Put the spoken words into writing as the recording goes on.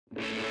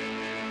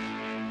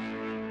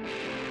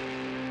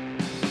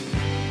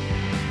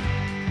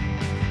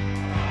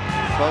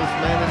Both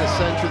men in the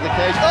centre of the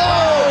cage.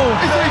 Oh!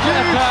 It's a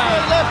huge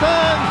left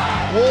hand!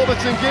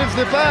 Warburton gives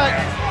the back.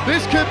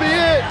 This could be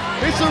it.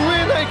 It's a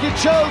rear naked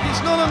choke.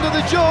 It's not under the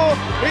jaw.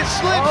 It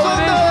slips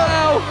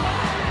under.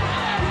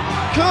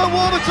 Kurt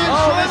Warburton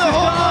trying to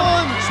hold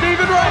on.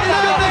 Stephen Ray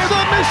has got the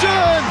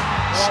submission.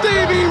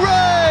 Stevie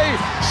Ray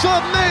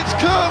submits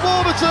Kurt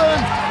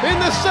Warburton in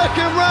the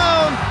second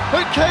round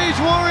at Cage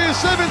Warriors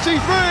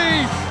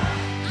 73.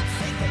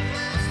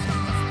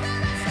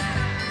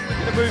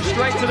 Move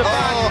straight to the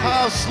back. Oh,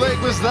 how slick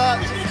was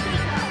that?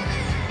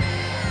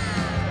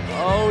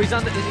 Oh, he's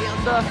under. Is he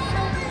under?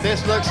 This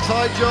looks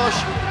tight, Josh.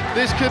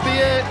 This could be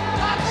it.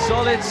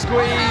 Solid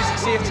squeeze.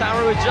 See if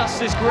Taro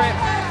adjusts his grip.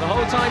 The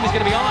whole time he's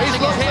going to be arching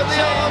his hips. He's locked at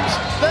the arms.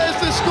 There's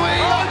the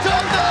squeeze. Oh,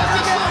 and there's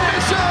the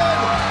submission.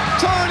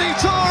 Tony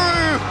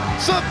Toru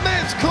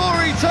submits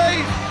Corey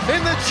Tate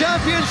in the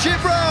championship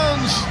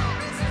rounds.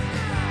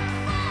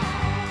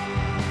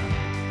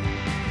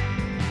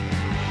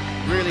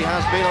 Really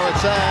has been on a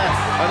tear,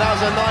 and that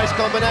was a nice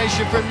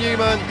combination from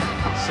Newman.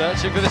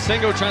 Searching for the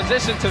single,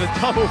 transition to the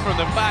double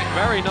from the back.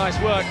 Very nice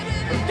work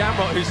from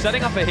Gamrot, who's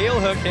setting up a heel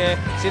hook here.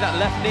 See that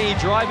left knee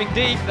driving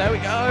deep. There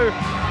we go.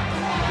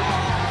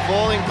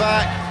 Falling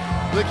back,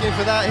 looking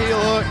for that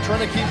heel hook,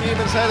 trying to keep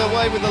Newman's head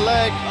away with the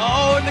leg.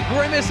 Oh, and the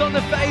grimace on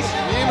the face.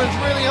 Newman's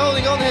really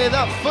holding on here.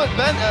 That foot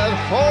bent at a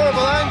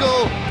horrible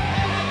angle.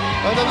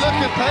 And the look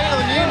of pain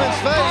on Newman's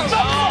face.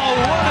 Oh,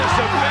 what a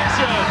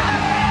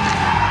submission.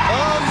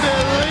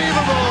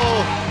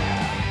 Unbelievable!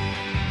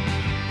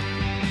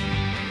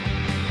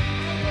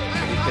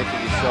 He's picking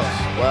his shots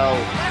well.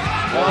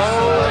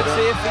 Oh, let's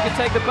see if he can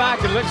take the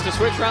back, and looks to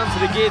switch round to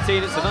the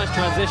guillotine. It's a nice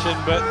transition,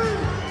 but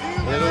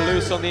a little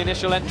loose on the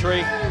initial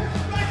entry.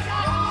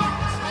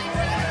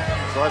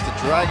 Tries to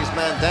drag his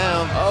man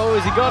down. Oh,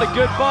 has he got a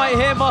good bite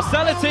here?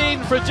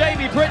 Marcellatine for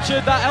Jamie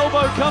Pritchard. That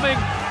elbow coming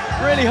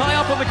really high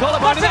up on the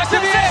collarbone. And that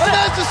could be it! And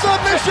that's a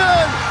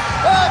submission!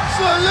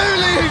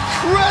 Absolutely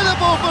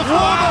incredible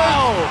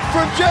performance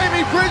from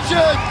Jamie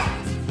Pritchard.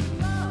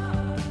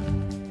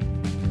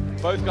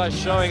 Both guys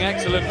showing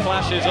excellent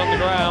flashes on the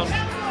ground.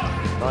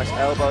 Nice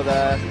elbow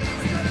there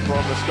from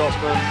the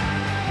Scotsman.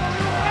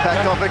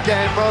 Pekov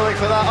again rolling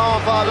for that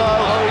armbar though.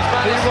 Oh,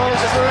 he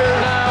rolls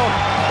through. Now.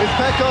 If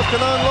Pekov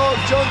can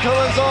unlock John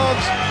Cullen's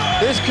arms,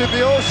 this could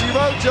be all she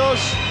wrote,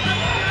 Josh.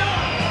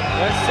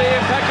 Let's see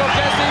if Pekov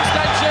gets the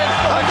extension.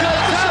 And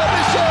there's the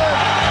submission.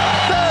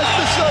 There's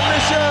the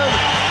submission.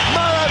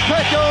 Marat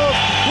Pekov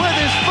with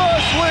his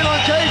first win on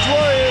Cage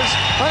Warriors,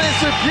 and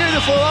it's a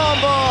beautiful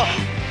armbar.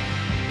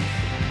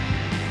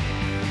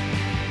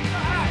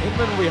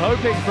 Inman will be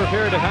hoping for a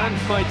period of hand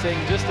fighting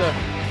just to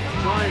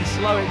try and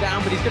slow it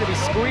down, but he's going to be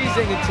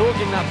squeezing and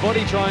torquing that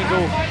body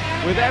triangle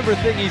with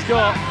everything he's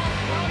got.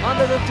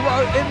 Under the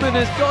throat, Inman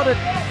has got it.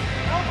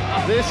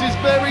 This is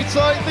very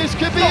tight. This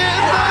could be it.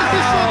 There's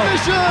the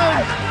submission.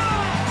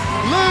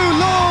 Lou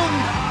Long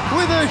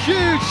with a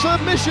huge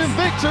submission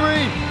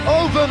victory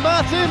over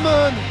Matt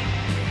Inman.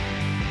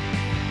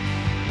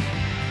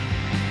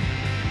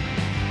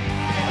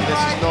 And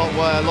this is not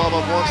where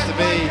Lobov wants to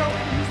be.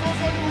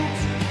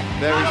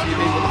 Very few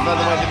people in the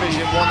featherweight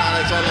division want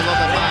Alexander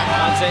Lobov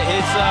back. That's it.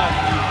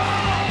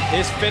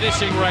 His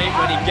finishing rate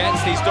when he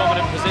gets these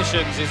dominant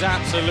positions is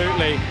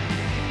absolutely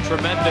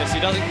tremendous. He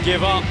doesn't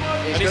give up.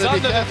 He's got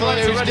to be careful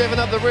here. He's given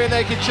up the rear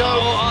naked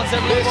choke. Oh,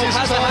 Artem Lobov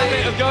has a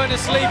habit of going to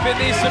sleep in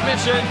these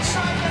submissions.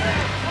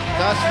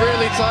 That's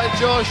really tight,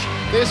 Josh.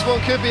 This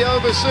one could be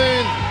over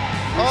soon.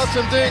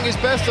 Artem doing his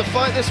best to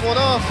fight this one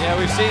off. Yeah,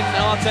 we've seen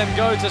Artem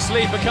go to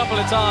sleep a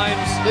couple of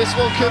times. This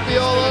one could be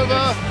all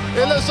over.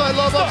 It looks like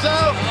Lobov's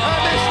out,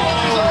 and this one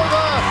is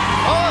over.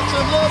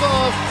 Artem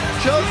Lobov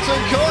choked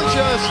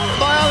unconscious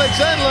by Alex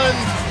Enland.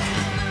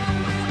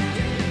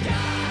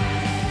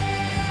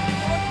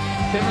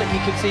 Pimlick,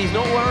 you can see he's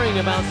not worrying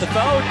about the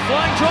flying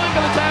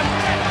triangle attempt.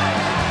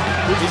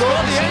 He's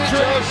got the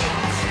entry.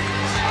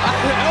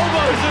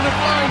 Elbows in a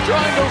flying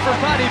triangle from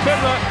Paddy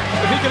Pimlick.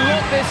 If he can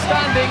lock this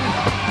standing,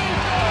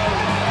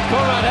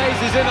 Conrad Hayes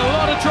is in a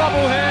lot of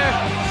trouble here.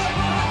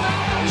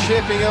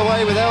 Chipping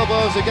away with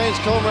elbows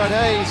against Conrad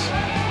Hayes.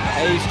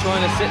 Hayes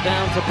trying to sit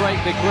down to break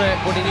the grip.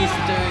 What he needs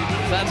to do,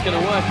 if that's going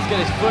to work, is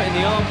get his foot in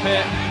the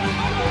armpit.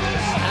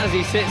 As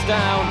he sits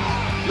down,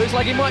 looks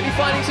like he might be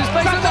finding some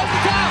space. And that's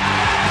the tap!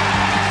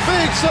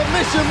 Big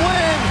submission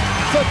win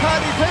for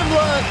Paddy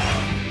Pimlick.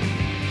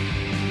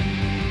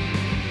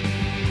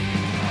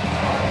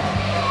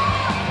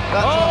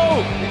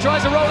 Oh! He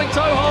tries a rolling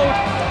toe hold.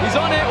 He's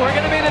on it. We're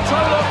going to be in a toe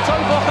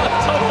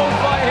hold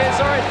fight here.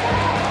 Sorry.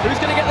 Who's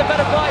going to get the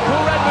better bite?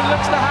 Paul Redmond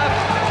looks to have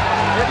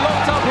it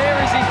locked up here.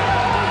 Is he?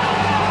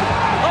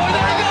 Oh,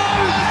 there he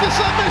goes! There's the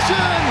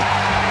submission.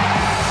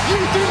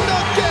 You do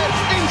not get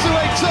into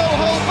a toe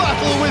hold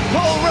battle with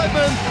Paul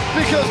Redmond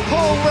because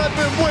Paul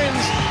Redmond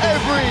wins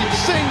every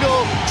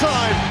single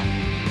time.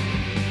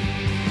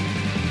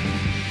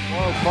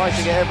 Wild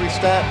fighting at every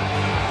step.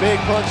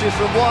 Big punches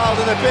from Wild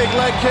and a big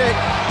leg kick.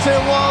 Tim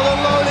Wild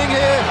unloading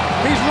here.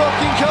 He's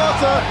rocking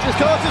Carter.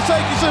 Carter's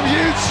taking some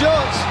huge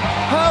shots.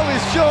 How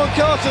is Sean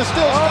Carter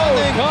still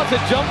standing?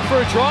 Carter jumped for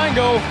a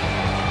triangle.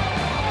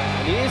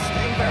 He is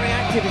staying very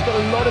active. He's got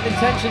a lot of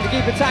intention to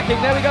keep attacking.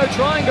 There we go,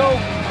 triangle.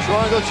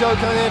 Triangle choke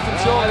coming in from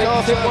Sean I think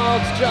Carter.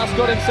 Tidwell's just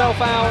got himself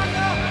out.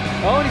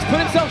 Oh, and he's put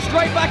himself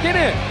straight back in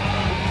it.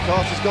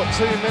 Carter's got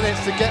 2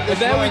 minutes to get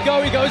this. And there we go,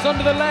 he goes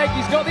under the leg.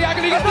 He's got the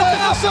agony. And there's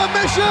a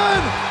submission!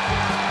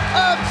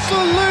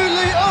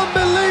 Absolutely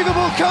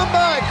unbelievable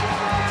comeback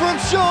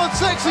from Sean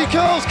Sexy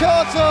Curls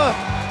Carter.